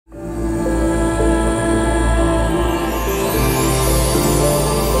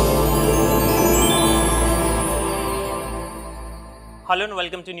Hello and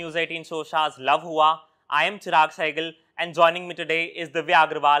welcome to News 18 Shosha's Love HUA. I am Chirag Saigal and joining me today is Divya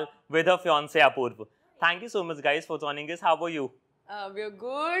Agarwal with her fiancé Apurva. Thank you so much guys for joining us. How are you? We're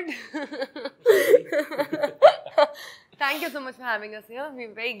good. Thank you so much for having us here.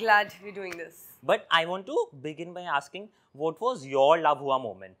 We're very glad we're doing this. But I want to begin by asking, what was your Love HUA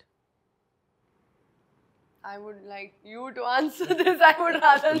moment? I would like you to answer this. I would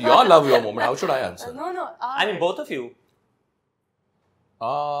rather not. Your Love HUA moment. How should I answer? No. I mean, both of you.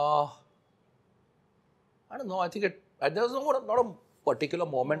 I don't know. I think there was not a particular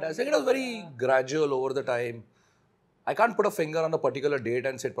moment. I think it was very gradual over the time. I can't put a finger on a particular date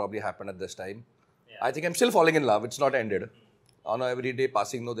and say it probably happened at this time. Yeah. I think I'm still falling in love. It's not ended. On every day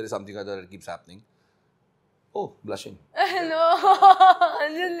passing, no, there is something other that keeps happening. Oh, blushing. No,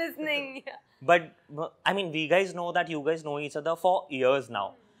 I'm just listening. Yeah. But I mean, we guys know that you guys know each other for years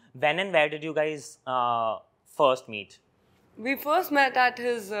now. When and where did you guys first meet? We first met at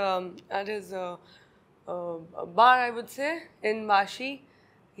his bar, I would say, in Vashi.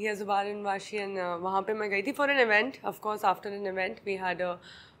 He has a bar in Vashi, and वहाँ पे मैं गई थी for an event. Of course, after an event, we had a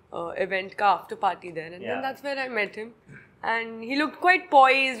event ka after party there, and then that's where I met him. And he looked quite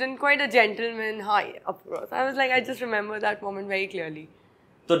poised and quite a gentleman. Hi, of course. I was like, I just remember that moment very clearly.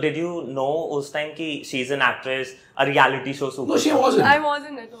 So did you know उस time कि she's an actress, a reality show superstar? No, she wasn't. I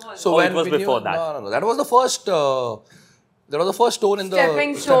wasn't at all. So it was before that. No. That was the first. That was the first stone in the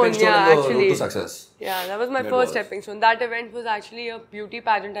stepping stone in the road to success. Yeah, that was my first stepping stone. That event was actually a beauty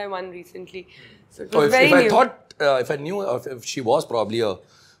pageant I won recently. So it was very new. I thought, if I knew, if she was probably a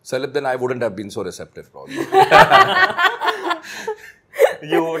celeb, then I wouldn't have been so receptive probably.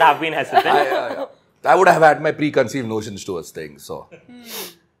 You would have been hesitant. I would have had my preconceived notions towards things. So.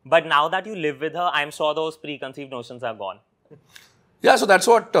 But now that you live with her, I'm sure those preconceived notions are gone. Yeah, so that's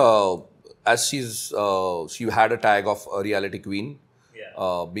what, as she had a tag of a reality queen,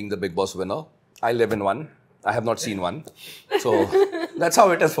 being the Big Boss winner. I live in one. I have not seen one. So that's how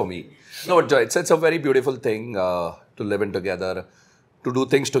it is for me. No, but it's a very beautiful thing to live in together, to do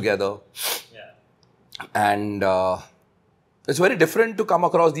things together. Yeah. And it's very different to come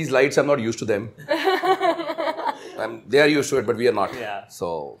across these lights. I'm not used to them. They are used to it, but we are not. Yeah.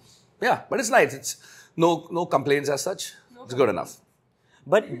 So, yeah, but it's nice. It's no complaints as such. It's good enough.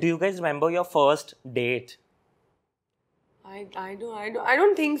 But do you guys remember your first date? I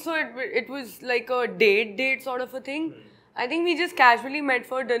don't think so. It was like a date sort of a thing. I think we just casually met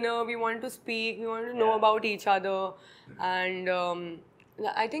for dinner. We wanted to speak. We wanted to know about each other. And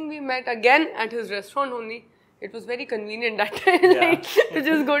I think we met again at his restaurant only. It was very convenient that time to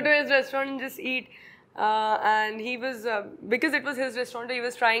just go to his restaurant and just eat. And he was, because it was his restaurant, he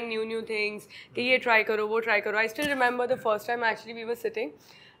was trying new things. कि ये try करो, वो try करो. I still remember the first time actually we were sitting,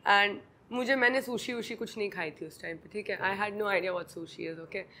 and मैंने sushi कुछ नहीं खाई थी उस time पे, ठीक है? I had no idea what sushi is,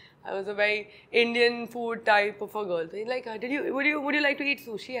 okay? I was a very Indian food type of a girl. So he's like, would you like to eat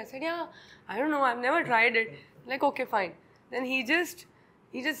sushi? I said, yeah. I don't know, I've never tried it. Like, okay, fine. Then he just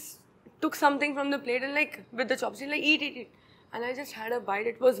took something from the plate and like with the chopstick, like eat. And I just had a bite.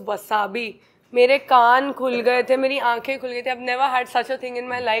 It was wasabi. मेरे कान खुल गए थे, मेरी आंखें खुल गई थी. I've never had such a thing in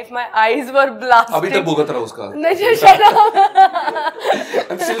my life. My eyes were blasting. अभी तक भुगत रहा उसका. नहीं, shut up.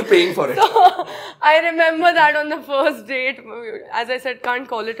 I'm still paying for it. So, I remember that on the first date. As I said, can't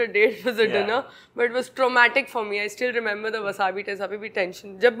call it a date. It was a dinner, but it was traumatic for me. I still remember the wasabi taste. अभी भी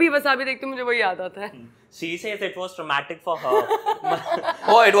tension. जब भी wasabi देखती हूँ मुझे वही याद आता है. She says it was traumatic for her.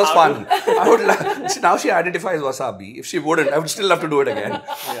 Oh, it was fun. Now she identifies wasabi. If she wouldn't, I would still love to do it again.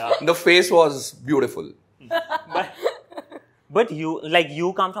 Yeah. The face was beautiful. But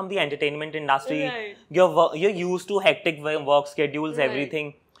you come from the entertainment industry. Right. You're used to hectic work schedules,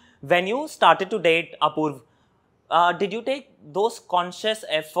 everything. When you started to date Apurva, did you take those conscious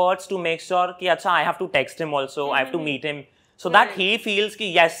efforts to make sure कि अच्छा, I have to text him also, I have to meet him, so that he feels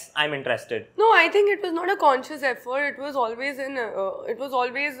कि yes, I'm interested? No, I think it was not a conscious effort. It was always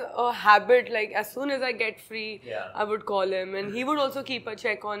a habit. Like as soon as I get free, I would call him, and he would also keep a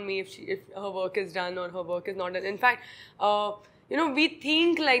check on me if her work is done or her work is not done. In fact, we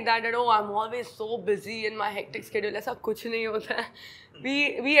think like that oh, I'm always so busy in my hectic schedule. ऐसा कुछ नहीं होता है.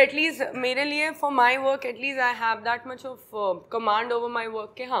 We at least मेरे लिए for my work at least I have that much of command over my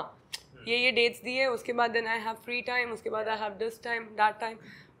work कि हाँ ये dates दिए, उसके बाद then I have free time, उसके बाद I have this time, that time.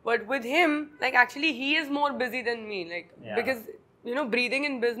 But with him, like actually he is more busy than me, like because breathing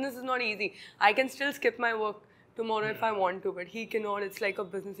in business is not easy. I can still skip my work tomorrow if I want to, but he cannot. It's like a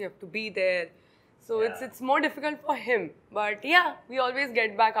business, you have to be there. So it's more difficult for him. But yeah, we always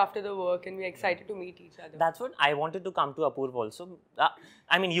get back after the work and we're excited to meet each other. That's what I wanted to come to Apurva also.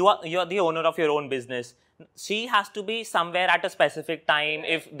 I mean, you're the owner of your own business. She has to be somewhere at a specific time.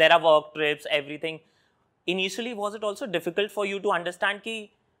 If there are work trips, everything. Initially, was it also difficult for you to understand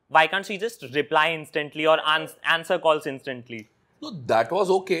ki why can't she just reply instantly or answer calls instantly? No, that was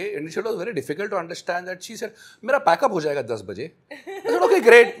okay. Initially, it was very difficult to understand that she said, "मेरा pack-up हो जाएगा 10 बजे." I said, "Okay,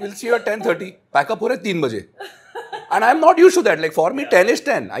 great. We'll see you at 10:30." Pack-up हो रहा है 3 बजे. And I'm not used to that. Like for me, 10 is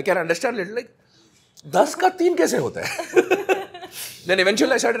 10. I can understand little like 10 का 3 कैसे होता है? Then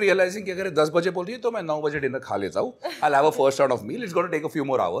eventually I started realizing कि अगर 10 बजे बोल रही है तो मैं 9 बजे dinner खा लेता हूँ. I'll have a first round of meal. It's going to take a few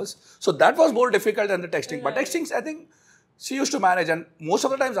more hours. So that was more difficult than the texting. But texting, I think she used to manage, and most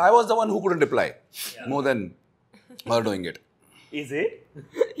of the times I was the one who couldn't reply more than her doing it. Is it?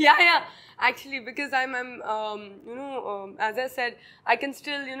 Yeah. Actually, because I'm as I said, I can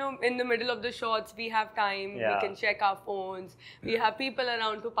still, in the middle of the shots, we have time. Yeah. We can check our phones. We have people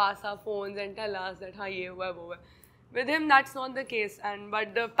around to pass our phones and tell us that, "Hi, ye hua, wo hua." With him, that's not the case.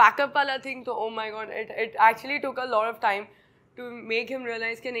 But the pack-up wala thing, to, oh my God, it actually took a lot of time to make him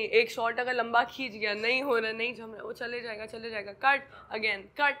realize कि नहीं, एक shot अगर लंबा खींच गया, नहीं हो रहा, नहीं जम रहा, वो चले जाएगा, cut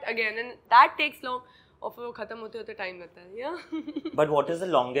again, and that takes long. और फिर वो खत्म होते टाइम लगता है. Yeah. But what is the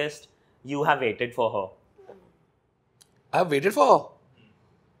longest you have waited for her? I have waited for her.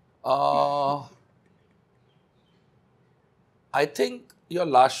 I think your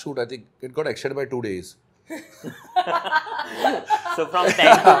last shoot, I think it got extended by 2 days. So from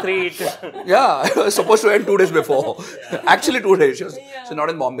 10 to 3 Yeah, I was supposed to end 2 days before. Actually 2 days. She was not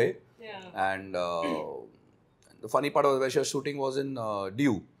in Bombay. Yeah. And the funny part was where she was shooting was in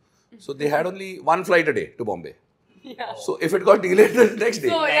Diu. So they had only one flight a day to Bombay. Yeah. So if it got delayed the next day,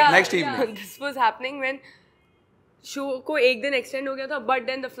 So, yeah, next evening. This was happening when show को एक दिन extend हो गया था, but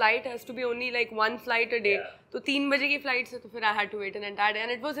then the flight has to be only like one flight a day. तो 3 बजे की flight से तो फिर I had to wait an entire day,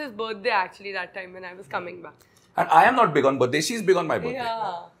 and it was his birthday actually that time when I was coming back. And I am not big on birthday. She's big on my birthday.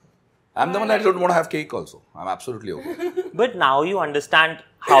 Yeah. I'm the one that don't want to have cake also. I'm absolutely okay. But now you understand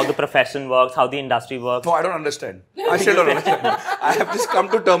how the profession works, how the industry works. No, I don't understand. I still don't understand. I have just come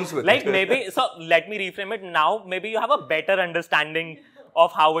to terms with Like it. maybe, so let me reframe it. Now maybe you have a better understanding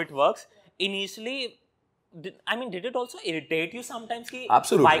of how it works. Initially, did it also irritate you sometimes? Ki,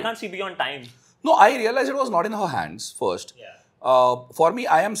 Absolutely. Why can't she be on time? No, I realized it was not in her hands first. Yeah. For me,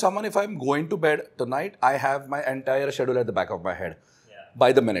 I am someone, if I'm going to bed tonight, I have my entire schedule at the back of my head.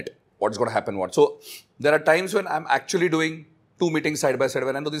 By the minute. What's going to happen, what. So, there are times when I'm actually doing 2 meetings side by side.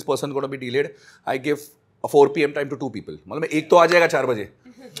 When I know this person is going to be delayed, I give a 4 p.m. time to 2 people. मतलब एक तो आ जाएगा 4 बजे.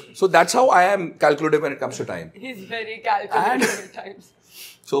 So, that's how I am calculative when it comes to time. He's very calculative at times.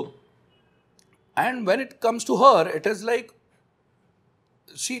 So, and when it comes to her, it is like,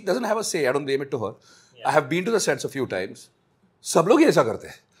 she doesn't have a say. I don't blame it to her. I have been to the sets a few times. सब लोग ही ऐसा करते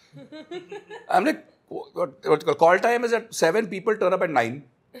हैं. I'm like, what call time is at 7, people turn up at 9.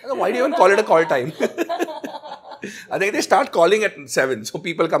 Why do you even call it a call time? I think they start calling at 7, so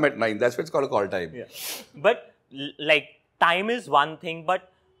people come at 9. That's why it's called a call time. Yeah. But like time is one thing, but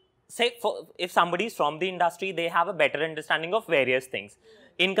say if somebody is from the industry, they have a better understanding of various things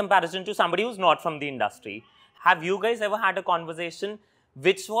in comparison to somebody who's not from the industry. Have you guys ever had a conversation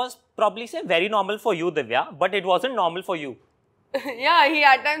which was probably say very normal for you, Divya, but it wasn't normal for you? Yeah, he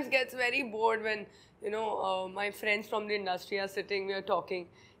at times gets very bored when, my friends from the industry are sitting, we are talking.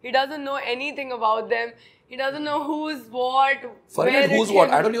 He doesn't know anything about them. He doesn't know who's what. Forget who's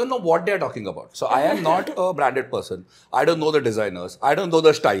what. I don't even know what they are talking about. So I am not a branded person. I don't know the designers. I don't know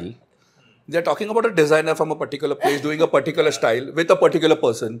the style. They're talking about a designer from a particular place doing a particular style with a particular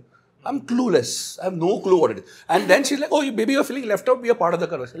person. I'm clueless. I have no clue what it is. And then she's like, oh, baby, you're feeling left out. Be a part of the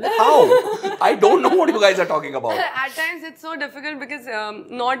conversation. Like, how? I don't know what you guys are talking about. At times, it's so difficult because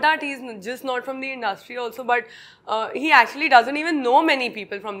not that he's just not from the industry also, but he actually doesn't even know many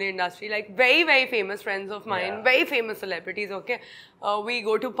people from the industry. Like very, very famous friends of mine, very famous celebrities, okay? We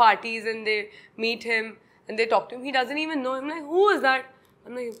go to parties and they meet him and they talk to him. He doesn't even know him. Like, who is that?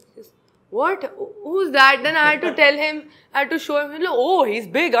 I'm like, what? Who's that? Then I had to tell him, I had to show him, like, oh, he's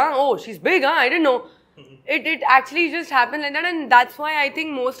big, huh? Oh, she's big, huh? I didn't know. It actually just happened like that, and that's why I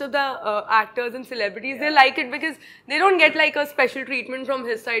think most of the actors and celebrities, they like it because they don't get like a special treatment from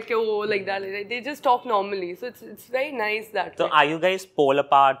his side, like that. They just talk normally. So it's very nice that So way. are you guys polar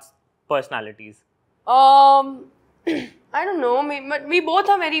parts personalities? I don't know, but we both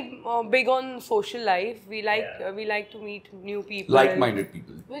are very big on social life. We like to meet new people. Like-minded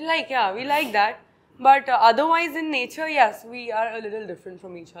people. We like that. But otherwise in nature, yes, we are a little different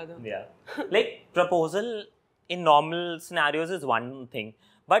from each other. Yeah. Like proposal in normal scenarios is one thing.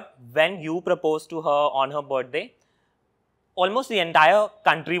 But when you proposed to her on her birthday, almost the entire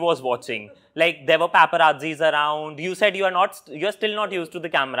country was watching. Like there were paparazzis around. You said you're still not used to the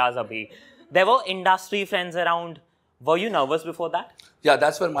cameras, Abhi. There were industry friends around. Were you nervous before that? Yeah,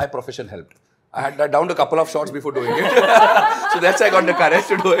 that's where my profession helped. I had downed a couple of shots before doing it. So that's why I got the courage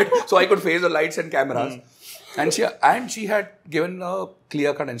to do it. So I could face the lights and cameras. And she had given a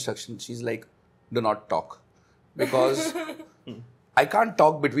clear-cut instruction. She's like, do not talk. Because I can't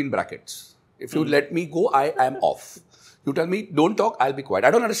talk between brackets. If you let me go, I am off. You tell me, don't talk, I'll be quiet.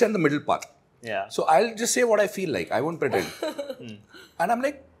 I don't understand the middle part. Yeah. So I'll just say what I feel like. I won't pretend. And I'm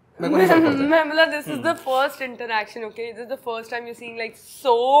like, this is the first interaction, okay? This is the first time you're seeing like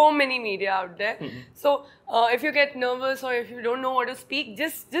so many media out there. So if you get nervous or if you don't know what to speak,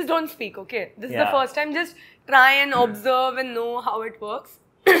 just don't speak, okay? This is the first time. Just try and observe and know how it works.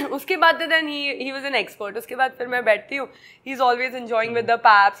 उसके बाद then he was an expert. उसके बाद फिर मैं बैठती हूँ. He's always enjoying with the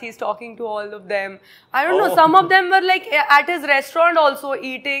paps. He's talking to all of them. I don't know. Some of them were like at his restaurant also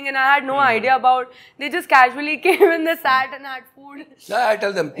eating, and I had no idea about. They just casually came and they sat and had food. Yeah, I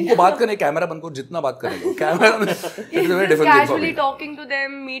tell them, उनको बात करने camera बंद को जितना बात करेंगे. Camera में it's a very different thing for me. Casually talking to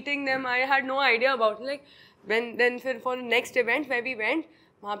them, meeting them. I had no idea about it. Like then फिर for next event where we went,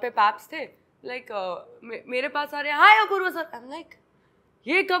 वहाँ पे paps थे. Like मेरे पास आ रहे, hi Apurva sir. I'm like.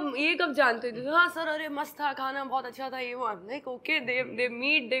 ये कब जानते थे? हाँ सर, अरे मस्त था, खाना बहुत अच्छा था, ये वो. I'm like, okay, they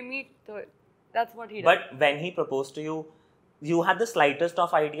meet. So that's what he does. But when he proposed to you, you had the slightest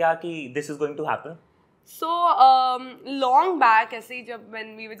of idea कि this is going to happen? So long back, ऐसे ही जब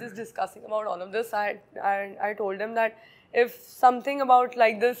when we were just discussing about all of this, I told him that if something about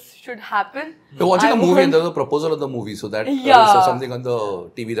like this should happen. You're watching a movie and there was a proposal of the movie, so that was something on the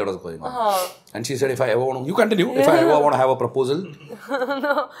TV that was going on. And she said, if I ever want to, you continue, if I ever want to have a proposal.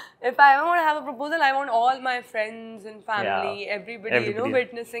 No, if I ever want to have a proposal, I want all my friends and family, everybody, you know,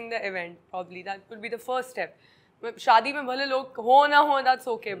 witnessing the event. Probably that would be the first step. शादी में भले लोग हो ना हो, that's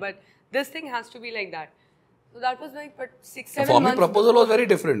okay, but this thing has to be like that. So that was like, but 6-7 months. For me, proposal was very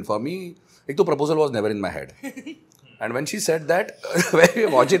different. For me, the proposal was never in my head. And when she said that, when we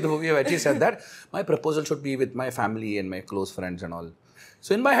watched the movie, when she said that, my proposal should be with my family and my close friends and all.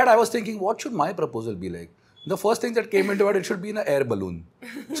 So in my head, I was thinking, what should my proposal be like? The first thing that came into it should be in an air balloon.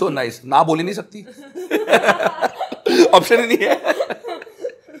 So nice. Na boli nahi sakti. Option nahi hai.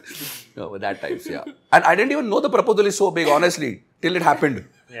 No, that types, yeah. And I didn't even know the proposal is so big, honestly, till it happened.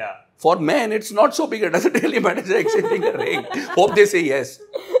 Yeah. For men, it's not so big. It doesn't really matter. They're exchanging a ring. Hope they say yes.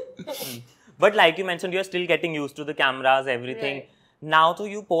 But like you mentioned, you're still getting used to the cameras, everything. Right. Now, to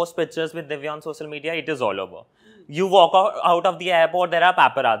you post pictures with Divya on social media, it is all over. You walk out of the airport, there are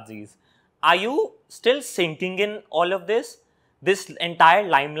paparazzis. Are you still sinking in all of this? This entire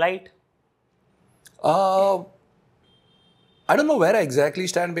limelight? I don't know where I exactly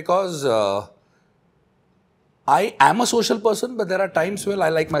stand because I am a social person, but there are times where I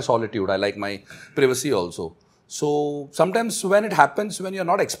like my solitude. I like my privacy also. So sometimes when it happens, when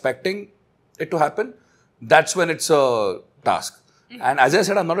you're not expecting it to happen, that's when it's a task. And as I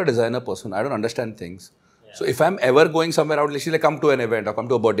said, I'm not a designer person. I don't understand things. Yeah. So if I'm ever going somewhere out, let's say like come to an event or come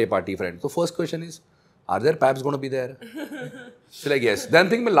to a birthday party, friend. So first question is, are there paps going to be there? So like yes. Then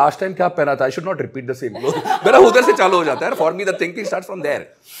think me last time kya pehna tha? I should not repeat the same clothes. Udhar se chalu ho jata hai. For me, the thinking starts from there.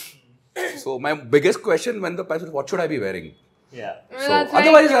 So my biggest question when the paps, what should I be wearing? Yeah. Well, so that's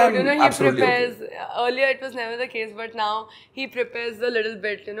otherwise, like, I'm he absolutely prepares. okay. Earlier it was never the case, but now he prepares a little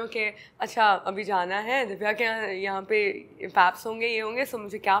bit. You know, कि अच्छा अभी जाना है दिव्या के यहाँ पे paps होंगे ये होंगे, so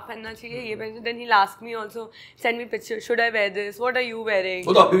मुझे क्या पहनना चाहिए ये पहनना. Then he'll ask me also, send me pictures. Should I wear this? What are you wearing?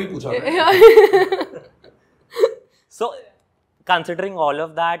 वो तो अभी भी पूछा. So, considering all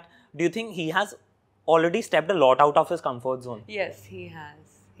of that, do you think he has already stepped a lot out of his comfort zone? Yes, he has.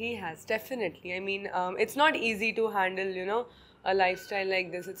 He has, definitely. I mean, it's not easy to handle, you know, a lifestyle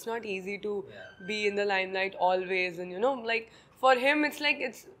like this. It's not easy to be in the limelight always. And, you know, like, for him, it's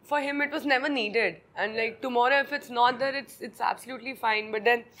like, for him, it was never needed. And, like, tomorrow, if it's not there, it's absolutely fine. But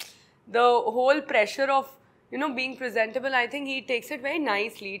then, the whole pressure of, you know, being presentable, I think he takes it very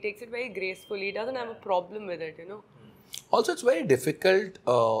nicely. He takes it very gracefully. He doesn't have a problem with it, you know. Also, it's very difficult,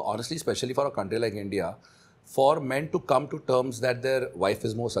 honestly, especially for a country like India, for men to come to terms that their wife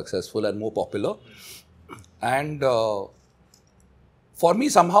is more successful and more popular. And for me,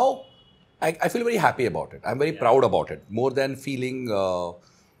 somehow, I feel very happy about it. I'm very proud about it. More than feeling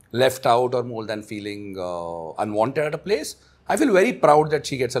left out or more than feeling unwanted at a place. I feel very proud that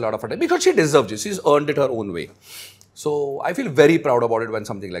she gets a lot of attention because she deserves it. She's earned it her own way. So I feel very proud about it when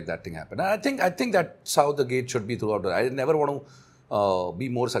something like that thing happens. And I think that's how the gate should be throughout. I never want to be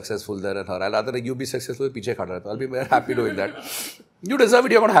more successful than her. I'll rather you be successful, piche khada. I'll be very happy doing that. You deserve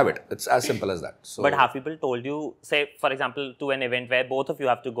it, you're going to have it. It's as simple as that. So, But have people told you, say, for example, to an event where both of you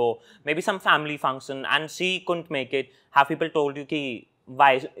have to go, maybe some family function, and she couldn't make it, have people told you, ki,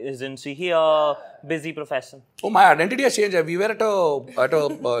 why isn't she here? Busy profession. oh, my identity has changed. We were at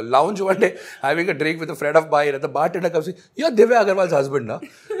a lounge one day having a drink with a friend of mine, and the bartender comes in, you're Divya Agarwal's husband, na?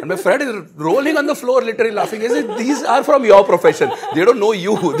 And my friend is rolling on the floor, literally laughing. He said, these are from your profession. They don't know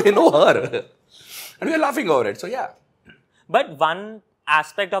you, they know her. And we are laughing over it. So, yeah. But one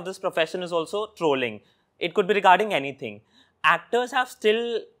aspect of this profession is also trolling. It could be regarding anything. Actors have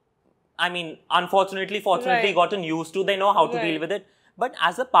still, I mean, unfortunately, fortunately, Right. gotten used to, they know how to Right. deal with it. But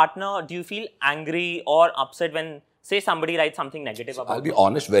as a partner, do you feel angry or upset when, say, somebody writes something negative about I'll be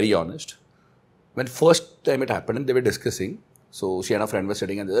honest, very honest. When first time it happened and they were discussing, so she and a friend were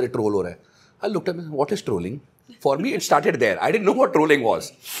sitting and they were troll ho raha hai. I looked at them, what is trolling? For me, it started there. I didn't know what trolling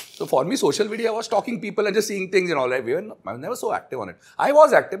was. So for me, social media was stalking people and just seeing things and all that. I was never so active on it. I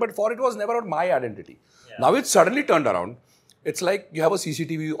was active, but for it was never on my identity. Yeah. Now it's suddenly turned around. It's like you have a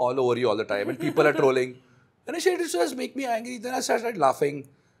CCTV all over you all the time and people are trolling. Then I said, it just make me angry. Then I started laughing.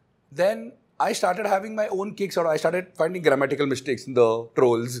 Then I started having my own kicks out. I started finding grammatical mistakes in the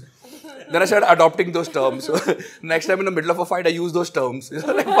trolls. Then I started adopting those terms. So next time in the middle of a fight, I use those terms. It's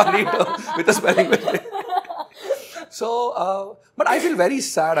like funny term with a spelling mistake. So, but I feel very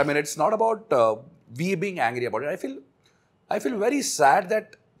sad. I mean, it's not about we being angry about it. I feel very sad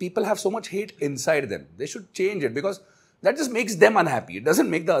that people have so much hate inside them. They should change it because that just makes them unhappy. It doesn't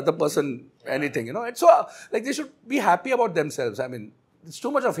make the other person anything, you know. It's so, like, they should be happy about themselves. I mean, it's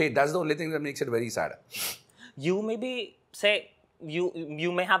too much of hate. That's the only thing that makes it very sad. You maybe say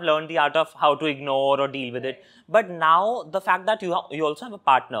you may have learned the art of how to ignore or deal with it, but now the fact that you also have a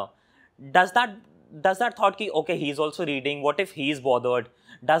partner, does that thought ki, okay, he's also reading, what if he's bothered,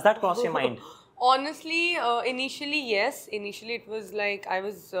 does that cross your mind? Honestly, initially, yes. Initially, it was like I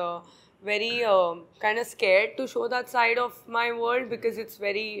was very kind of scared to show that side of my world because it's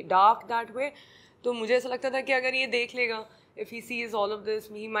very dark that way. तो मुझे ऐसा लगता था कि अगर ये देख लेगा, if he sees all of this,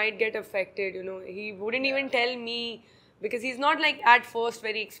 he might get affected, you know. He wouldn't even tell me because he's not like at first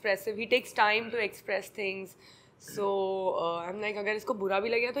very expressive. He takes time to express things. So I'm like, अगर इसको बुरा भी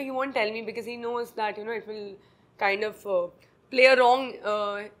लगे तो he won't tell me because he knows that, you know, it will kind of play a wrong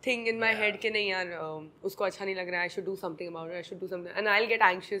thing in my head कि नहीं यार उसको अच्छा नहीं लग रहा है, I should do something about it, I should do something, and I'll get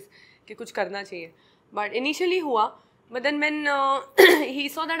anxious कि कुछ करना चाहिए. But initially हुआ, but then when he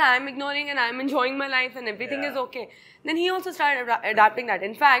saw that I'm ignoring and I'm enjoying my life and everything is okay, then he also started adapting that.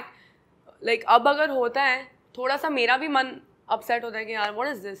 In fact, like अब अगर होता है थोड़ा सा मेरा भी मन upset होता है कि यार what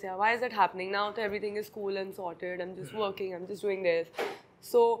is this यार, why is that happening now? So everything is cool and sorted, I'm just working, I'm just doing this.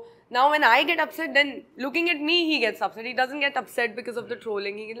 So now when I get upset, then looking at me, he gets upset. He doesn't get upset because of the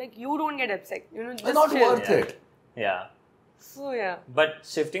trolling. He like, you don't get upset. You know, just It's not chill. worth it. Yeah. So yeah. But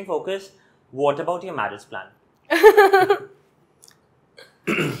shifting focus, what about your marriage plan?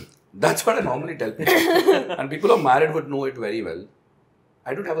 That's what I normally tell people. And people who are married would know it very well.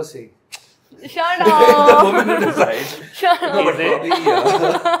 I don't have a say. Shut The up. woman will decide. Shut up. No, but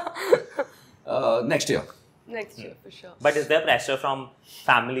probably next year. Next year for sure. But is there pressure from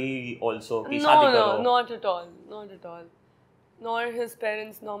family also? Ki No, shaadi no, karo? not at all. Not at all. Nor his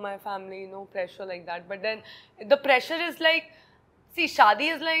parents, nor my family, no pressure like that. But then the pressure is like, see, शादी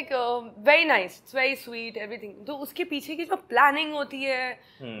is like very nice, it's very sweet, everything. तो उसके पीछे की जो planning होती है,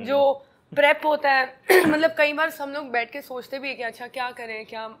 जो prep होता है, मतलब कई बार सब लोग बैठ के सोचते भी है कि अच्छा क्या करें,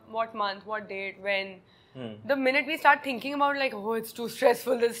 क्या, what month, what date, when. The minute we start thinking about like, oh, it's too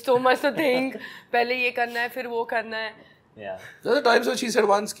stressful, there's so much to think. पहले ये करना है, फिर वो करना है. Yeah. There are times when she said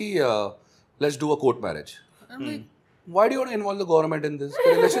once ki, let's do a court marriage. I'm like, why do you want to involve the government in this?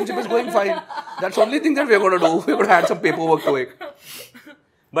 The relationship is going fine. That's the only thing that we're going to do. We're going to add some paperwork to it.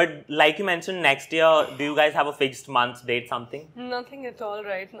 But like you mentioned, next year, do you guys have a fixed month date, something? Nothing at all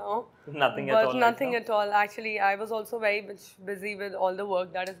right now. Nothing at But all. nothing right at all. Actually, I was also very much busy with all the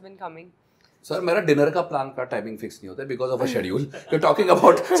work that has been coming. Sir, मेरा dinner का plan का timing fix नहीं होता because of a schedule. You're talking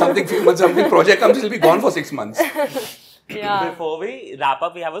about something few months, something project comes, it'll be gone for 6 months. Yeah. Before we wrap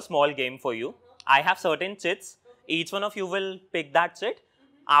up, we have a small game for you. I have certain chits. Each one of you will pick that chit.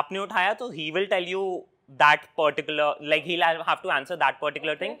 आपने उठाया तो he will tell you that particular, like he'll have to answer that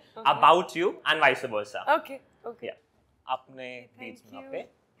particular thing about you and vice versa. Okay. Okay. Yeah. अपने बीच में you. पे.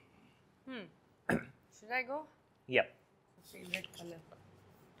 Should I go? Yeah. Favorite color.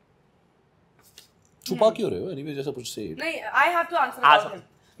 छुपा क्यों रहे हो? Anyway, just push say it. No, I have to answer Ask about him.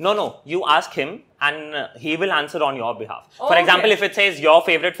 No. You ask him and he will answer on your behalf. Oh, For example, okay. if it says your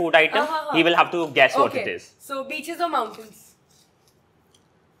favorite food item, he will have to guess what it is. So beaches or mountains?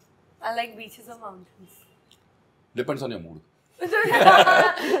 I like beaches or mountains. Depends on your mood.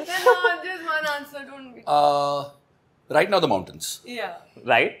 Just one answer, don't be. Right now, the mountains. Yeah.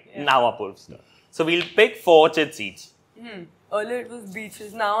 Right? Now Apurva's turn. So we'll pick 4 chits each. Earlier it was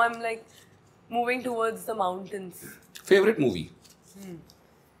beaches. Now I'm like moving towards the mountains. Favorite movie?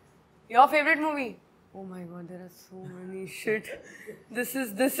 Your favorite movie? Oh my god, there are so many shit. This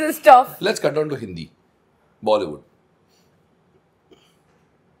is tough. Let's cut down to Hindi. Bollywood.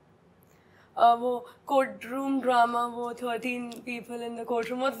 वो courtroom drama, वो 13 people in the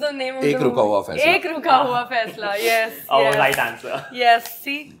courtroom. What's the name of एक the रुका हुआ movie? फैसला. एक रुका हुआ फैसला. Yes. Oh, yes. right answer. Yes.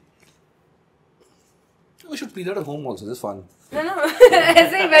 See. We should play that at home also. This is fun. No.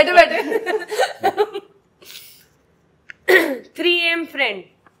 ऐसे ही बैठे. 3 AM friend.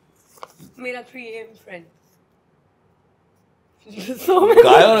 मेरा 3 AM friend. So many.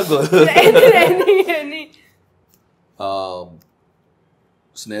 Guy or a girl? Any.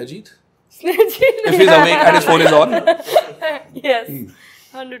 Snehajit? Snitching. If he's awake and his phone is on. Yes.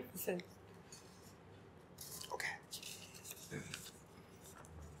 100%. Okay.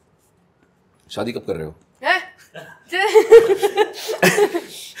 शादी कब कर रहे हो?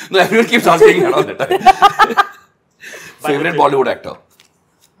 No, everyone keeps asking that all the time. Favorite Bollywood actor?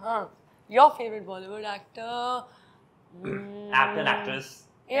 Your favorite Bollywood actor? Actor, actress.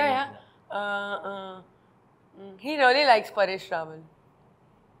 Yeah. He really likes Paresh Rawal.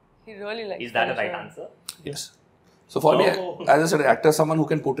 He really likes. Is that the Paresh right Rawal. answer? Yes. So for me, as I said, actor is someone who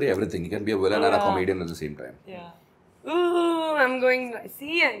can portray everything. He can be a villain and a comedian at the same time. Yeah. Ooh, I'm going.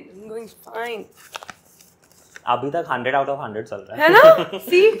 See, I'm going fine. अभी तक 100 out of 100 चल रहा है. है ना?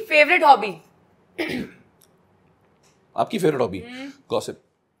 See, favorite hobby. आपकी favorite hobby? Gossip.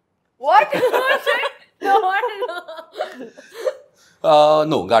 What? No.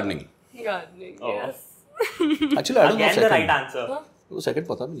 No, gardening. Gardening. Oh. Yes. Actually, I don't know Again the second. right answer. वो second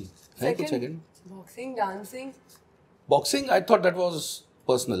पता भी नहीं. है कुछ second? Boxing, dancing. Boxing, I thought that was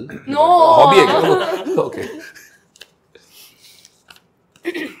personal. No. Hobby है क्या? Okay.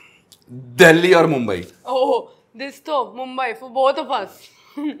 Delhi or Mumbai? Oh, this though, Mumbai, for both of us.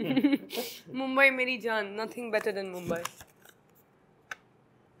 Mumbai, meri jaan. Nothing better than Mumbai.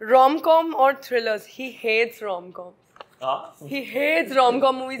 Rom-com or thrillers? He hates rom-com. He hates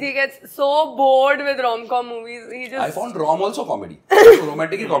rom-com movies. He gets so bored with rom-com movies. He just... I found rom also comedy.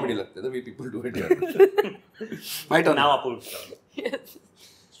 Romantic he comedy लगता है, the way people do it here. My turn. Now Apurva's turn. Yes.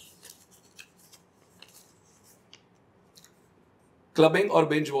 Clubbing or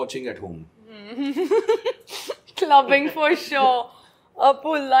binge watching at home? Clubbing for sure.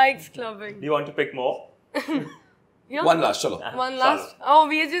 Apu likes clubbing. Do you want to pick more? Yeah. One last, चलो. One last. Oh,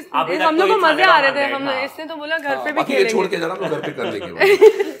 we just. अभी तक हम लोग तो को मजे आ रहे थे. 100, हमने हाँ. इसने तो बोला घर पे भी बाकी ये छोड़ खेलेंगे. के जाना, हम लोग घर पे कर लेंगे.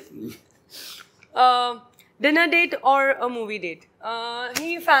 Dinner date or a movie date?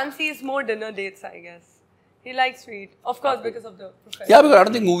 He fancies more dinner dates, I guess. He likes sweet, of course, because of the profession. Yeah, because I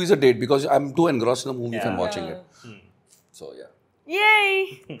don't think movies are date because I'm too engrossed in the movie if I'm watching it. So yeah.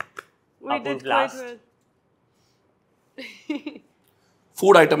 Yay! We Apu did quite last. well.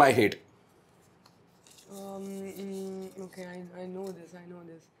 Food item I hate. Okay, I know this.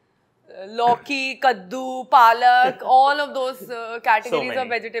 Lauki, kaddu, palak, all of those categories of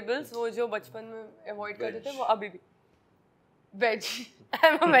vegetables. वो जो बचपन में avoid करते थे वो अभी भी. Veg.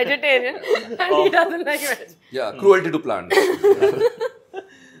 I'm a vegetarian and he doesn't like veg. Yeah, cruelty to plants.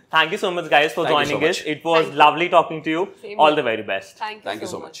 Thank you so much, guys, for Thank you joining so us. much. It was lovely talking to you. Same All here. the very best. Thank you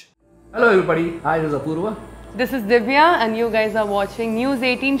so much. Hello everybody, hi, this is Apurva. This is Divya and you guys are watching News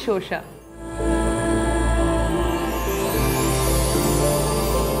 18 Shosha.